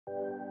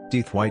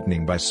Teeth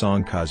Whitening by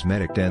Song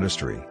Cosmetic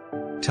Dentistry.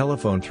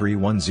 Telephone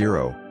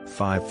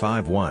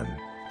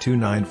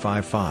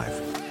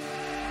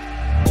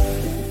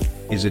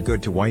 310-551-2955. Is it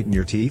good to whiten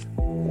your teeth?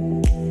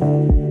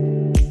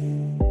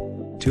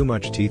 Too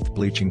much teeth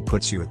bleaching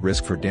puts you at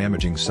risk for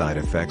damaging side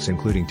effects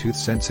including tooth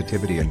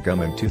sensitivity and gum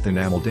and tooth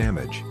enamel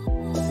damage.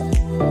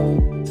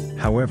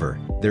 However,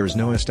 there is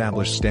no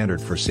established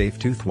standard for safe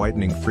tooth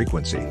whitening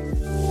frequency.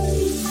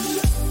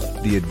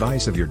 The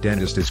advice of your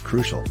dentist is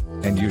crucial,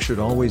 and you should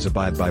always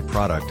abide by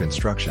product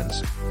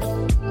instructions.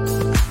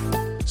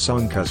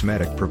 Song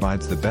Cosmetic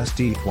provides the best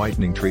teeth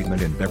whitening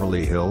treatment in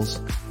Beverly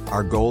Hills.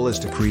 Our goal is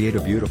to create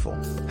a beautiful,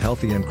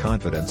 healthy and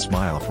confident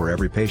smile for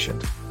every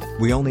patient.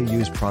 We only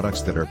use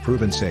products that are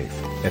proven safe,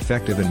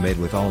 effective and made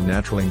with all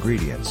natural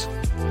ingredients.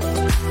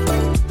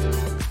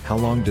 How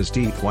long does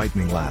teeth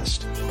whitening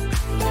last?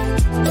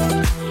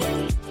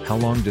 How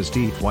long does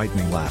teeth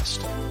whitening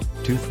last?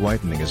 Tooth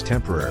whitening is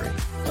temporary.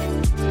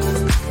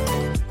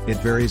 It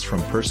varies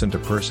from person to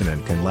person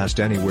and can last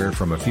anywhere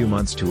from a few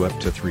months to up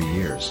to 3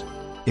 years.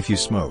 If you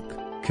smoke,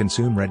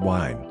 consume red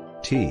wine,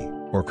 tea,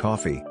 or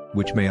coffee,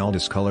 which may all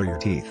discolor your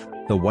teeth,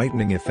 the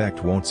whitening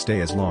effect won't stay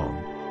as long.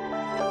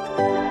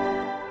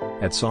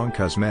 At Song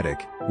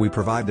Cosmetic, we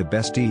provide the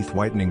best teeth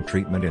whitening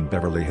treatment in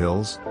Beverly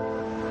Hills.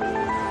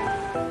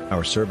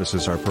 Our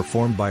services are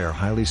performed by our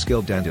highly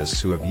skilled dentists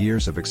who have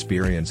years of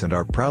experience and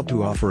are proud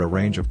to offer a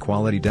range of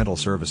quality dental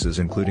services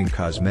including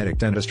cosmetic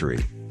dentistry,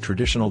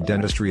 traditional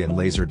dentistry and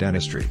laser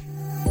dentistry.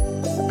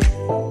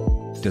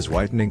 Does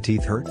whitening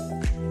teeth hurt?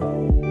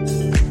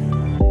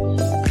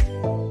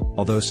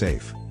 Although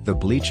safe, the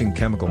bleaching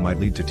chemical might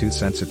lead to tooth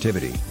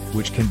sensitivity,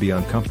 which can be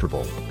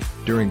uncomfortable.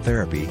 During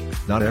therapy,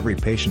 not every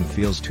patient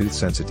feels tooth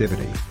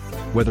sensitivity.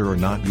 Whether or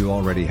not you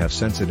already have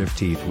sensitive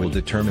teeth will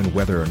determine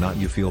whether or not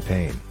you feel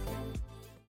pain.